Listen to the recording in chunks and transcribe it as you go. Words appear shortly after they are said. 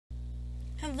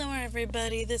Hello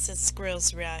everybody, this is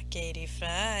Squirrels Rock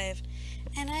 85,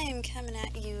 and I am coming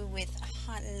at you with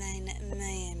Hotline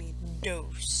Miami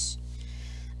dose.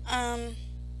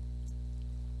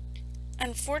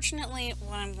 Unfortunately,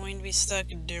 what I'm going to be stuck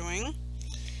doing,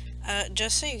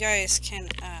 just so you guys can,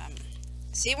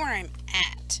 see where I'm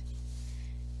at,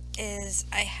 is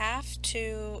I have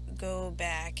to go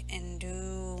back and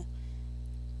do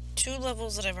 2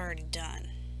 levels that I've already done.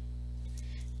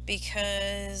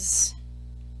 Because...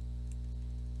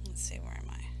 let's see, where am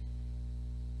I?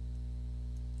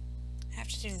 I have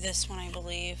to do this one, I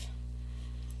believe.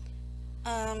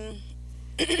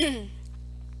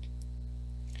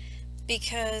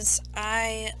 Because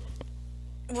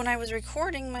when I was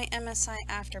recording, my MSI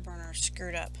Afterburner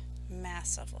screwed up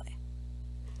massively.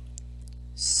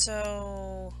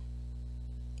 So,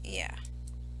 yeah.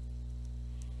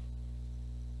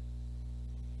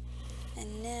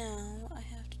 And now I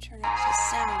have to turn up the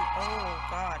sound. Oh,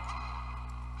 God.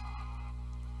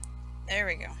 There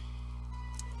we go.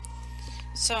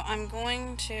 So I'm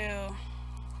going to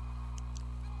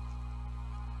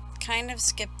kind of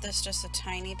skip this just a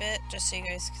tiny bit, just so you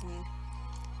guys can,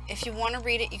 if you want to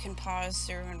read it, you can pause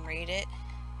through and read it.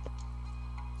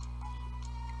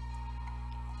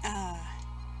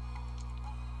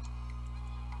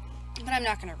 But I'm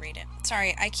not going to read it.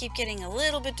 Sorry, I keep getting a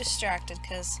little bit distracted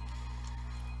because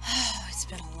it's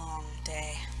been a long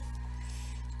day.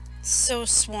 So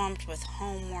swamped with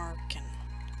homework, and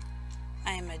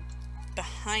I am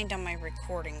behind on my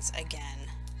recordings again.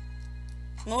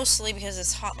 Mostly because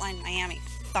this Hotline Miami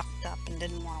fucked up and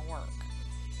didn't want to work.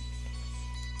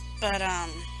 But,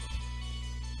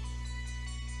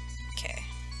 okay.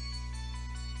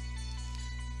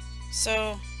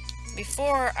 So,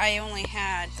 before I only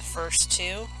had the first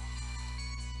 2.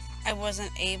 I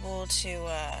wasn't able to,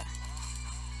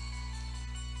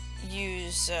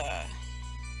 use,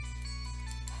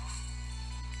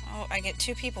 oh, I get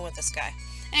 2 people with this guy.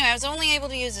 Anyway, I was only able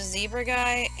to use the zebra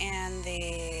guy and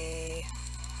the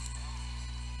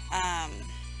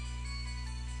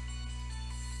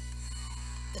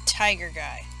tiger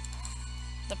guy.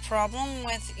 The problem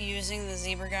with using the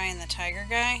zebra guy and the tiger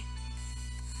guy,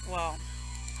 well,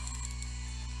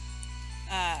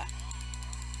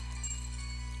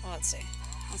 let's see.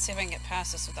 Let's see if I can get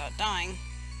past this without dying.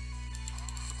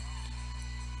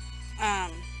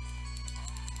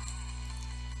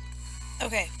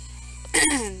 Okay.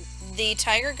 The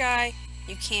tiger guy,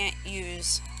 you can't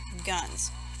use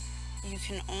guns. You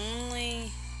can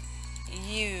only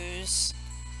use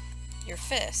your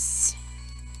fists,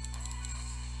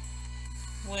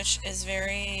 which is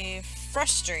very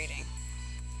frustrating.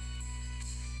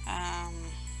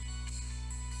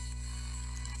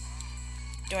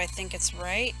 Do I think it's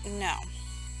right? No.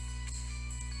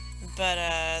 But,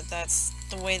 that's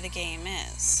the way the game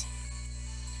is.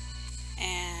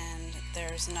 And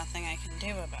there's nothing I can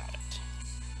do about it.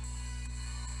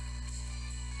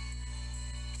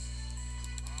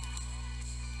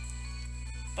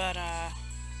 But,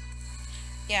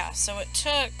 yeah, so it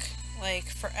took, like,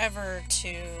 forever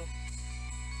to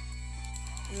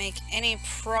make any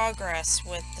progress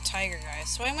with the tiger guy.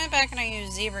 So I went back and I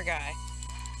used zebra guy,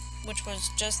 which was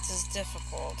just as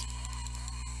difficult.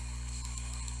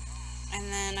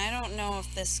 And then I don't know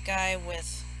if this guy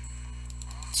with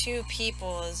 2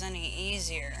 people is any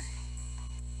easier.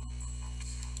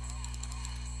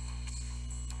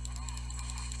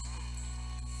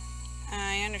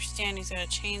 I understand he's got a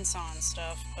chainsaw and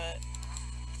stuff, but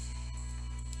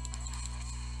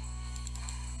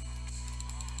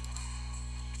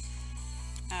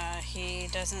he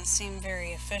doesn't seem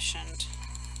very efficient.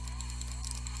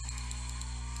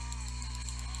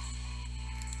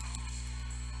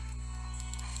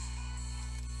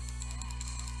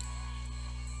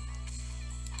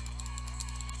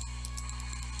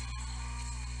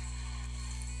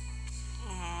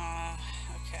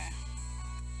 Okay.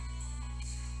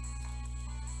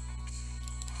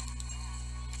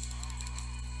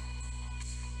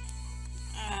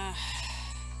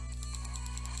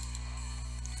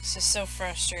 This is so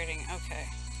frustrating. Okay.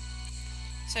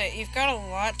 So you've got a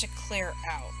lot to clear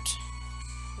out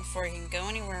before you can go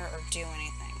anywhere or do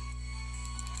anything.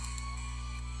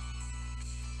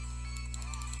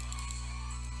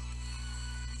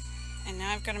 And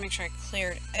now I've got to make sure I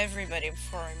cleared everybody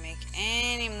before I make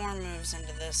any more moves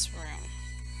into this room.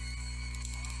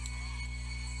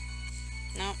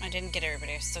 Nope, I didn't get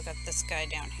everybody. I still got this guy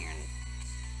down here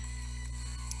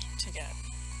to get.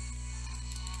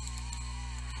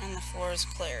 And the floor is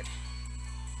cleared.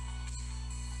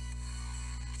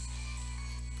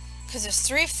 Because there's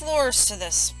 3 floors to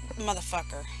this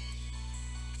motherfucker.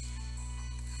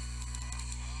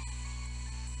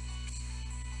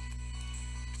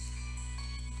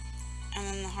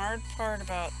 hard part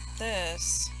about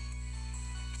this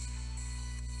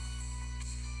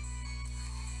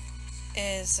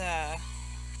is, yeah.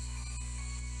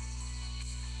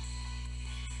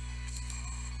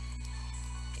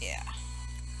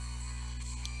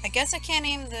 I guess I can't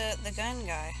aim the gun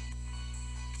guy.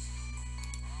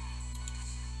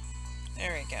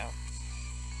 There we go.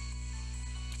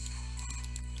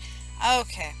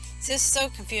 Okay, this is so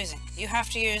confusing. You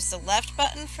have to use the left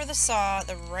button for the saw,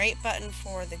 the right button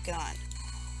for the gun.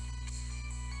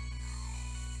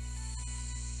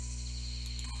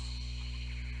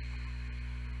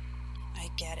 I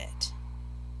get it.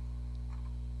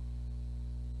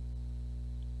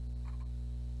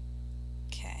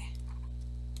 Okay.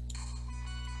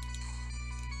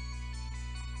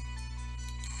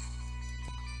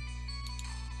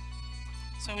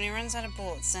 So when he runs out of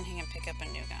bullets, then he can pick up a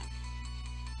new gun.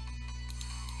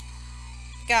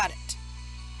 Got it.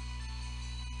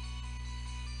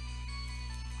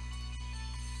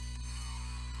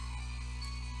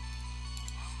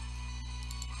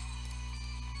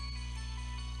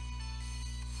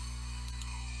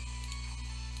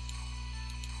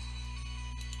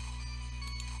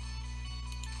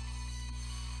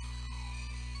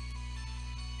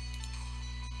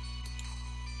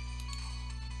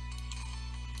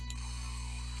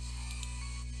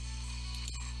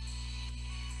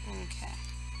 Okay.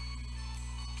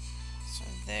 So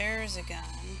there's a gun.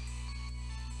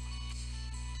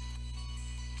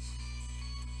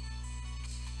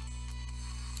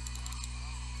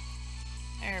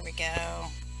 There we go.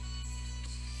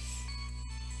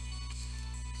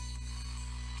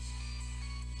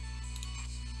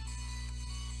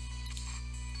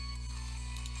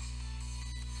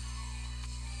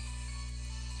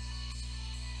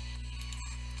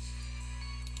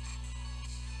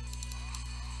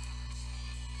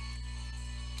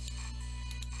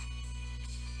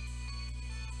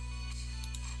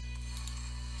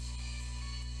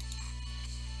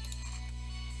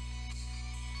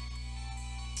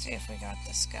 See if we got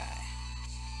this guy.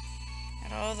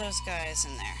 Got all those guys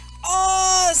in there.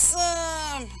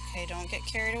 Awesome! Okay, don't get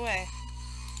carried away.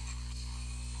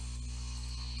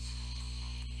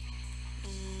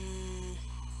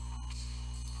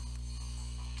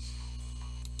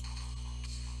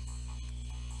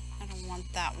 I don't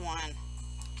want that one.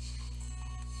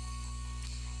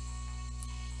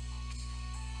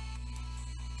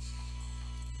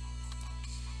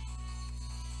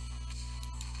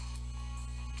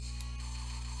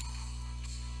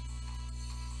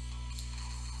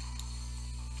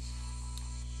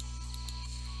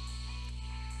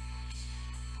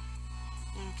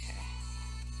 Okay.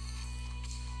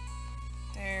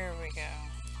 There we go.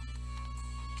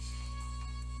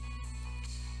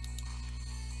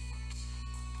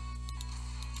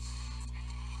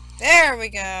 There we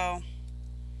go.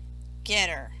 Get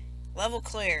her. Level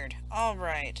cleared.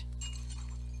 Alright.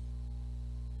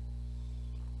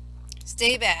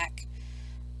 Stay back.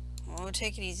 Oh,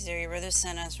 take it easy there. Your brother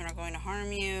sent us. We're not going to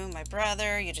harm you. My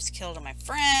brother, you just killed all my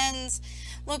friends.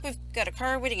 Look, we've got a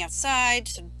car waiting outside,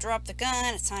 so drop the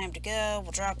gun. It's time to go.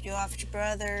 We'll drop you off at your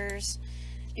brother's.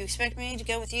 You expect me to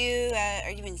go with you?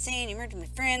 Are you insane? You murdered my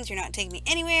friends. You're not taking me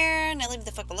anywhere. Now leave me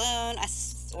the fuck alone. I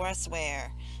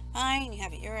swear. Fine, you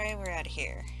have it your way. We're out of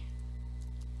here.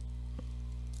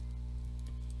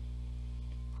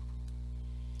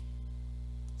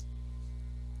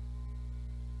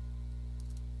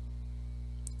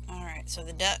 Alright, so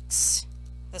the ducks,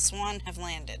 the swan, have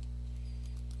landed.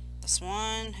 The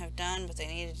swan have done what they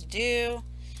needed to do.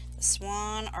 The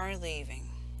swan are leaving.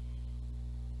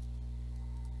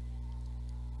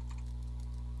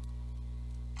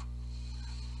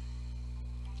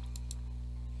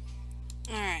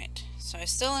 Alright, so I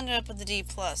still ended up with the D+.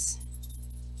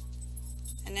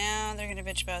 And now they're gonna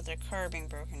bitch about their car being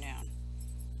broken down.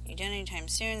 You done anytime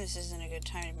soon? This isn't a good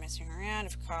time to be messing around.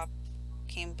 If a cop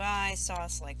came by, saw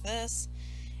us like this,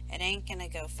 it ain't gonna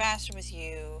go faster with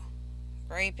you.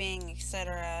 Raping,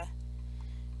 etc.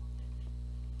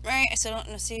 Right, I still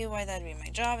don't see why that'd be my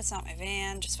job. It's not my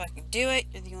van. Just fucking do it.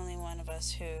 You're the only one of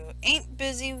us who ain't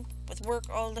busy with work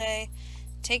all day.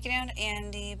 Take it down to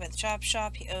Andy by the chop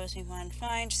shop. He owes me one.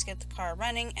 Fine, just get the car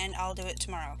running and I'll do it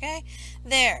tomorrow, okay?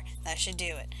 There, that should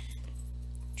do it.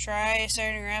 Try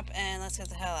starting her up and let's get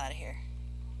the hell out of here.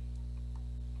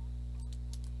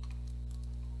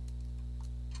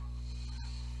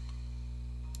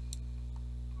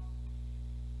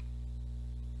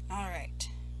 Alright.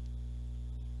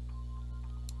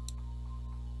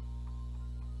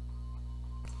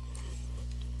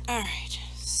 Alright,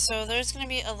 so there's going to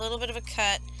be a little bit of a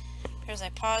cut because I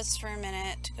paused for a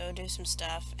minute to go do some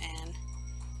stuff and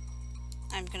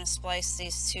I'm gonna splice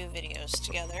these two videos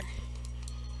together.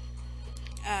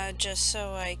 Just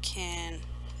so I can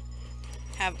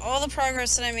have all the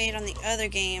progress that I made on the other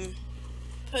game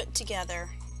put together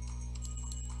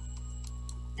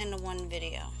into one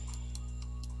video.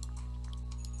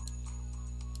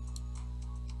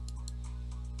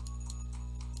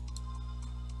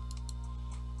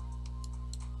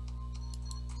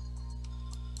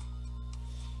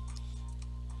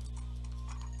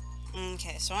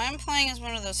 Okay, so I'm playing as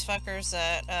one of those fuckers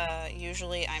that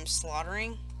usually I'm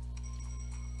slaughtering.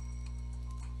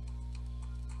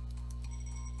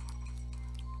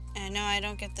 And no, I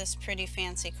don't get this pretty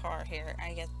fancy car here.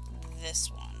 I get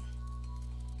this one.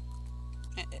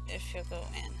 If you go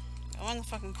in the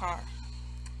fucking car.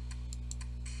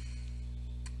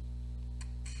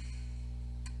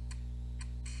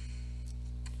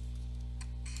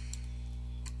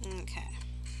 Okay.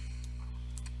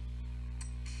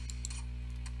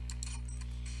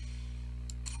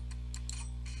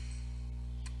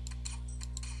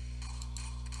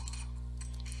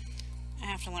 I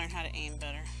have to learn how to aim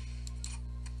better.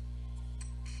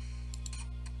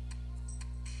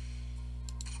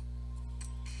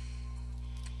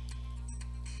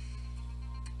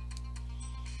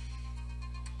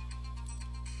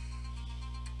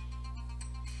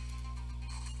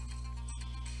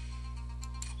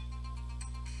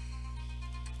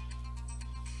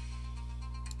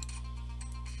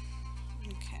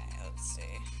 Okay, let's see.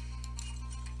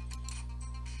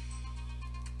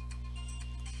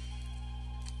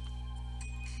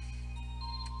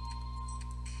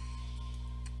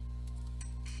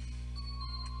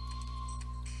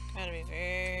 Gotta be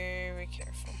very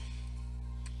careful.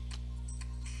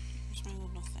 Where's my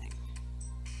little thing?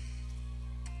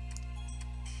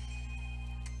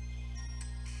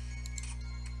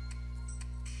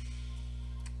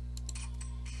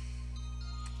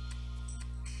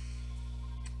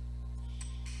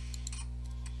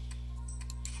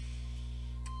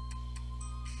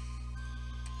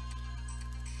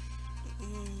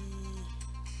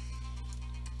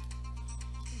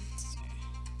 Let's see.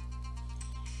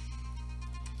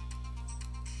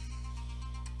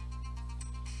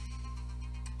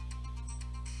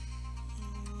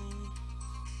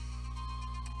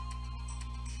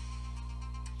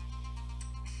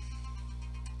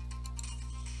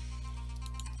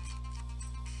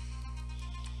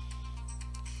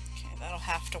 Okay, that'll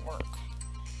have to work.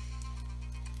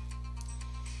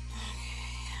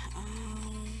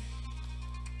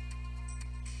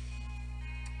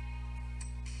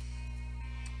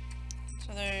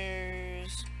 So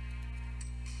there's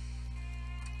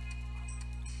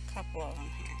a couple of them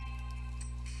here.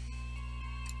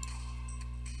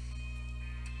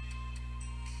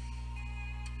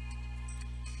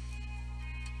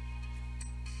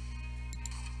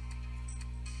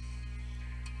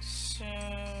 So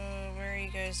where are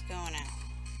you guys going at?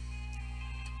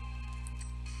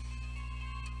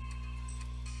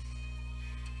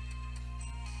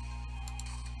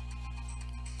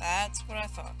 That's what I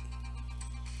thought.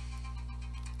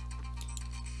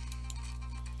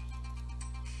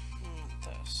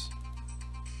 This.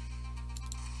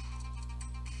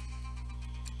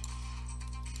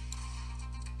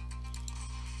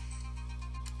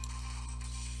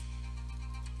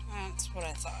 That's what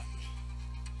I thought.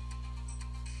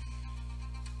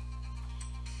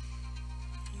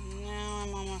 Now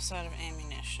I'm almost out of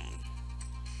ammunition.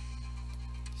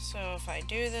 So if I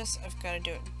do this, I've got to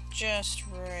do it just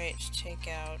right to take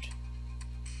out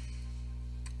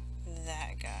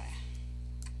that guy.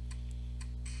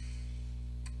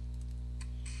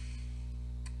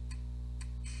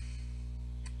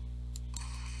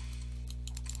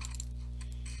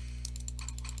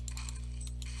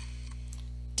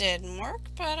 Didn't work,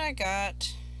 but I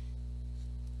got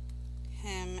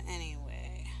him anyway.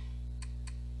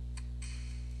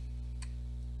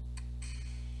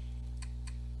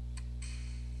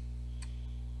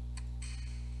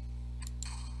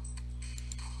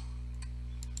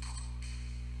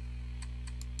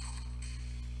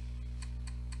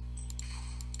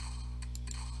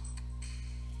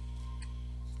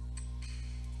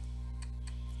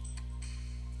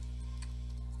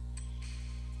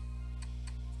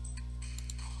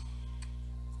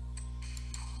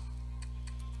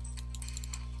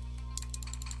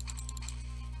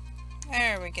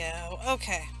 There we go.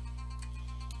 Okay.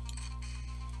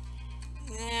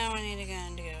 Now I need to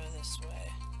go this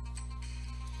way.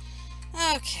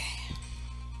 Okay.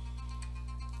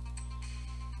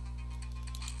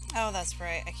 Oh, that's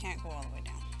right. I can't go all the way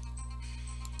down.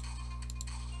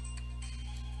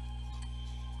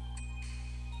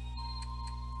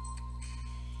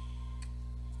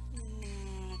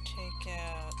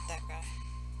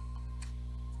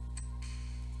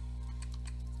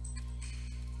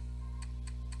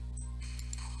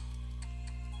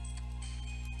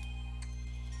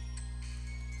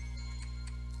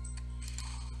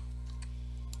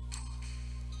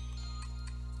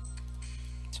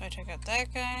 So I took out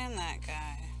that guy and that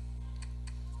guy.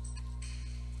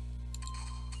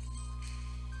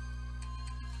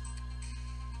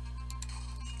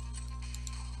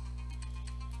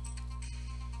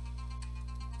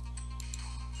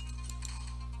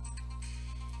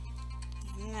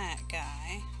 And that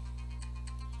guy.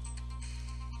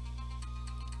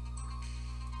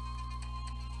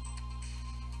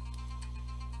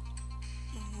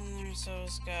 And then there's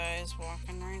those guys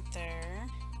walking right there.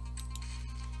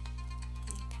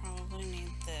 I'll probably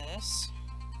need this.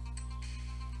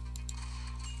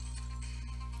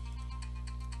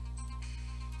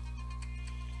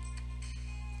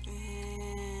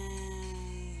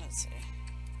 And let's see.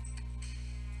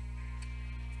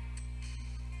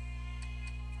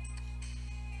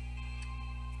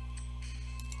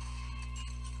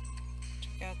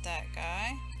 Took out that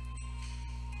guy.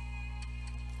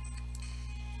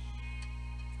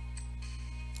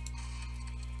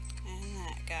 And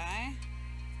that guy.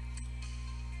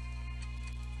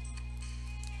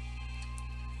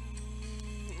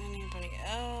 Anybody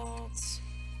else?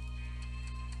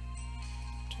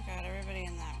 Took out everybody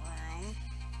in that room.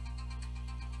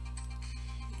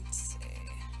 Let's see.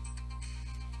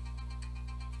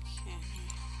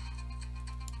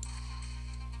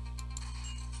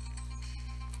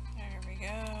 There we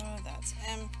go. That's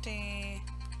empty.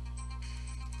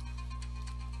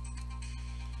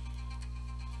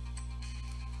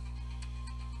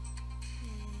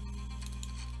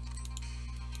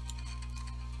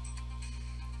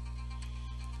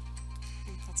 I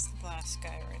think that's the last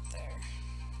guy right there.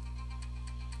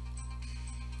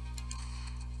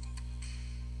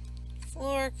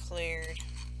 Floor cleared.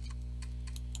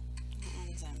 That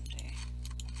one's empty.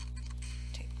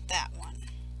 Take that one.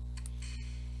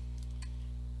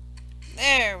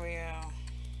 There we go.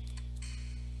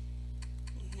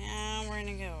 Now we're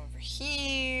gonna go over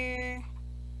here.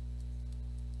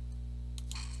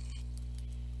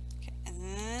 Okay, and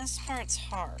this part's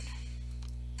hard.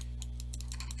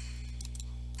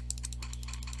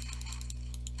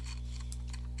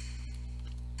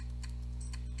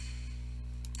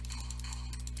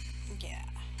 Yeah.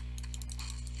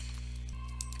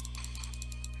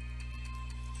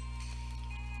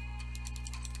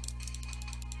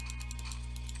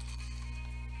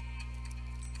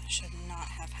 That should not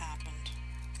have happened.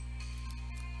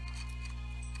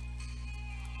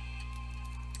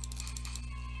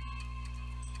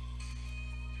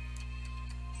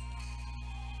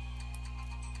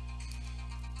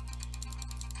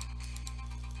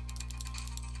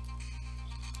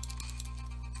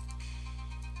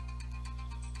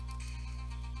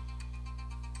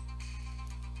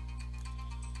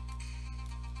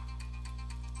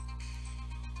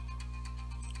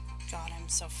 God, I'm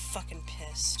so fucking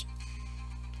pissed.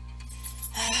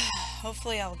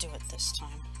 Hopefully I'll do it this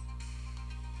time.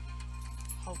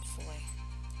 Hopefully.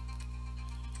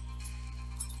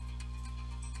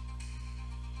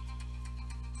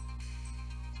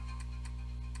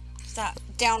 That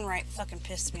downright fucking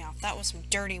pissed me off. That was some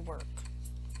dirty work.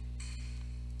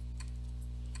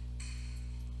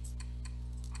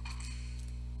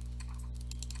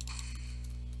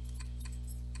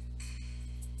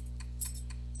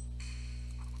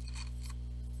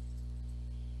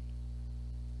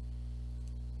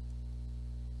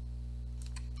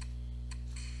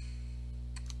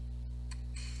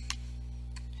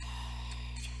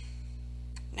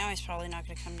 Now he's probably not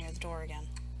going to come near the door again.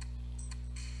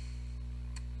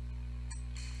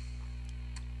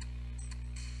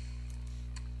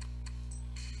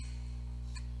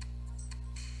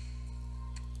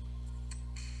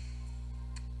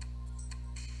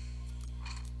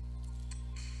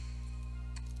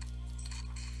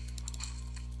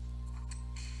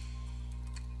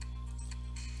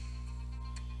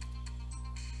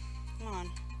 Come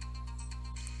on.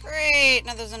 Great!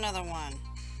 Now there's another one.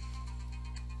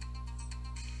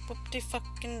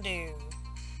 Whoop-de-fucking-do.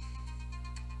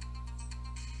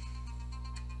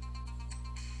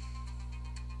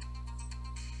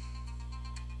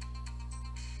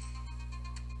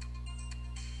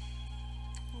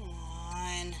 Come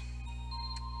on.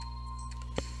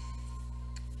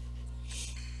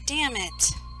 Damn it.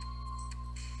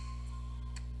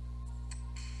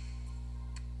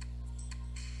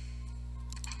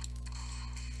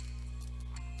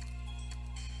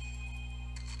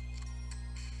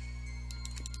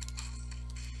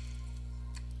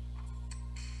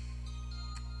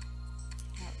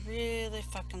 Really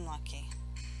fucking lucky.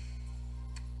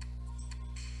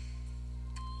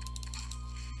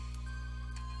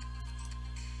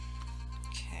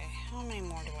 Okay, how many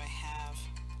more do I have?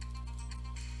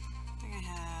 I think I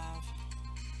have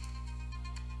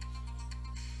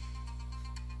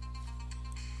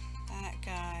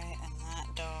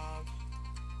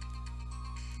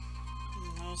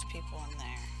those people in there.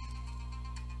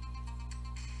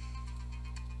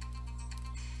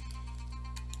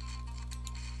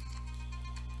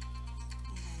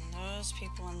 And then those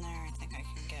people in there, I think I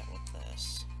can get with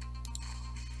this.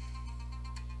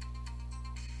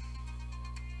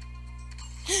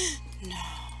 No.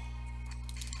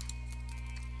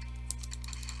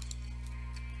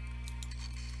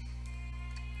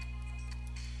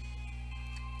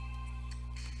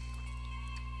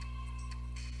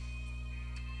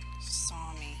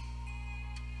 Saw me.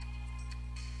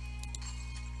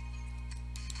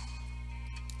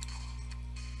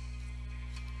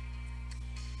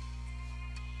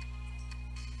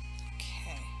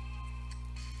 Okay.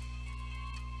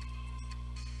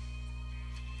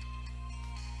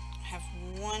 I have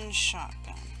one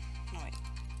shotgun. No, wait.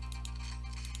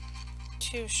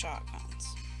 2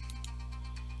 shotguns.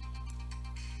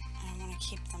 I want to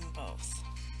keep them both.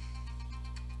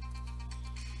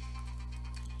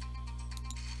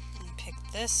 Pick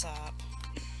this up.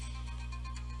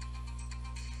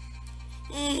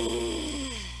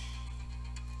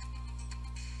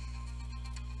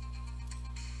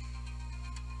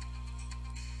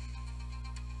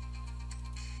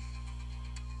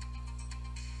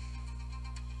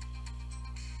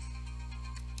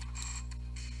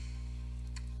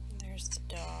 There's the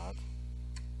dog.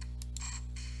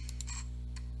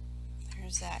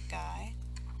 There's that guy.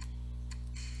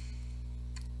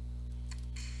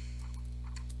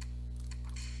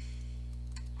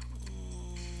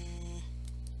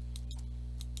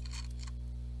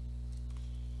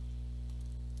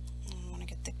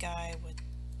 The guy with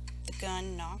the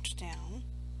gun knocked down.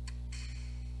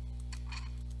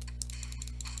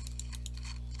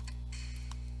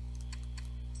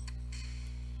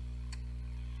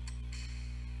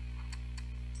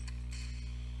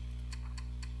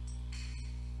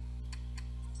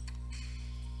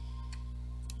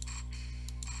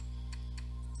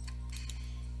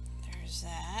 There's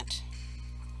that.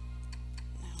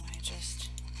 Now I just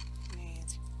need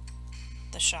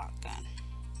the shotgun.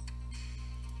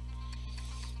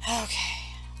 Okay,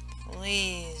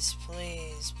 please,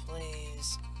 please,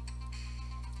 please.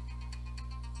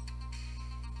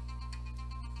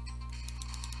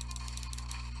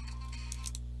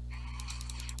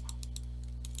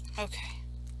 Okay.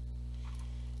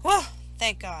 Whoa,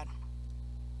 thank God.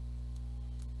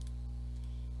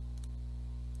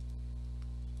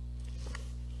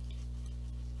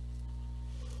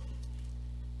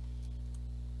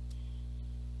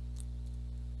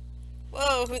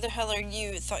 Whoa, who the hell are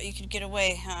you? Thought you could get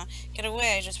away, huh? Get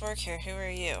away, I just work here. Who are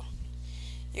you?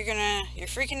 You're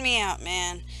freaking me out,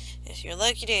 man. It's your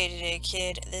lucky day today,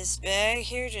 kid. This bag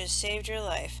here just saved your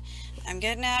life. I'm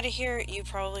getting out of here. You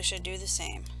probably should do the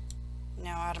same.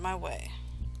 Now out of my way.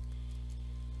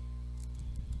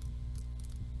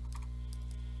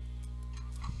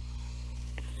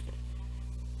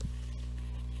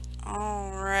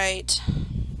 Alright.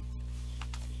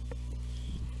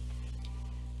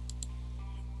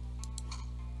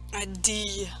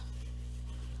 ID.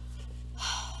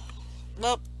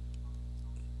 Well,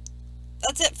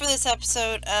 that's it for this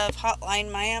episode of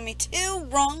Hotline Miami 2,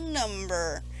 wrong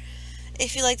number.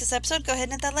 If you like this episode, go ahead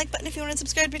and hit that like button. If you want to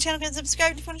subscribe to my channel, go ahead and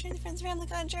subscribe. If you want to share with your friends and family,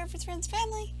 go ahead and share with your friends and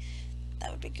family.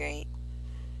 That would be great.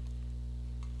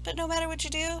 But no matter what you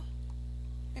do,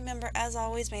 remember, as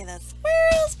always, may the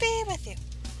squirrels be with you.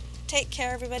 Take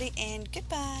care, everybody, and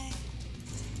goodbye.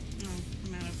 No,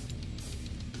 I'm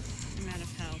out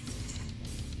of health.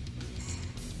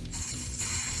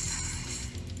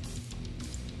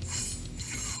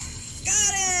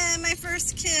 Got him! My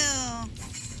first kill!